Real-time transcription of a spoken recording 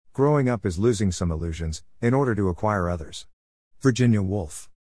Growing up is losing some illusions, in order to acquire others. Virginia Woolf.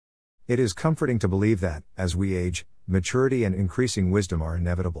 It is comforting to believe that, as we age, maturity and increasing wisdom are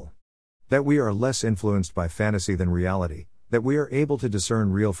inevitable. That we are less influenced by fantasy than reality, that we are able to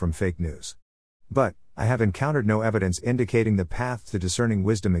discern real from fake news. But, I have encountered no evidence indicating the path to discerning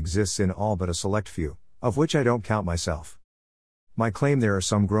wisdom exists in all but a select few, of which I don't count myself. My claim there are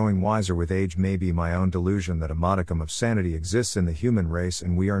some growing wiser with age may be my own delusion that a modicum of sanity exists in the human race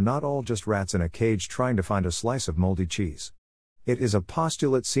and we are not all just rats in a cage trying to find a slice of moldy cheese. It is a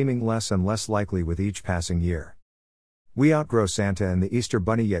postulate seeming less and less likely with each passing year. We outgrow Santa and the Easter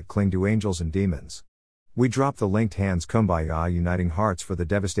Bunny yet cling to angels and demons. We drop the linked hands kumbaya uniting hearts for the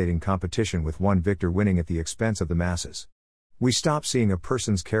devastating competition with one victor winning at the expense of the masses. We stop seeing a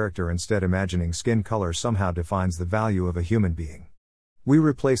person's character instead imagining skin color somehow defines the value of a human being. We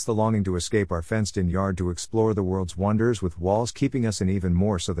replace the longing to escape our fenced-in yard to explore the world's wonders with walls keeping us in even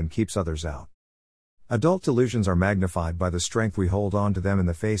more so than keeps others out. Adult delusions are magnified by the strength we hold on to them in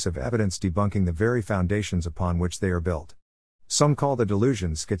the face of evidence debunking the very foundations upon which they are built. Some call the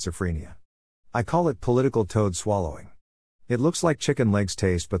delusion schizophrenia. I call it political toad swallowing. It looks like chicken legs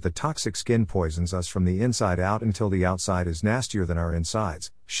taste, but the toxic skin poisons us from the inside out until the outside is nastier than our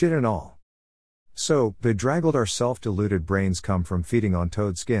insides, shit and all. So, bedraggled our self-deluded brains come from feeding on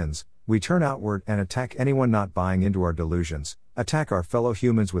toad skins, we turn outward and attack anyone not buying into our delusions, attack our fellow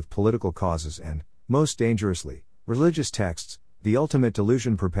humans with political causes and, most dangerously, religious texts, the ultimate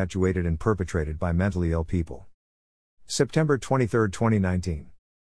delusion perpetuated and perpetrated by mentally ill people. September 23, 2019.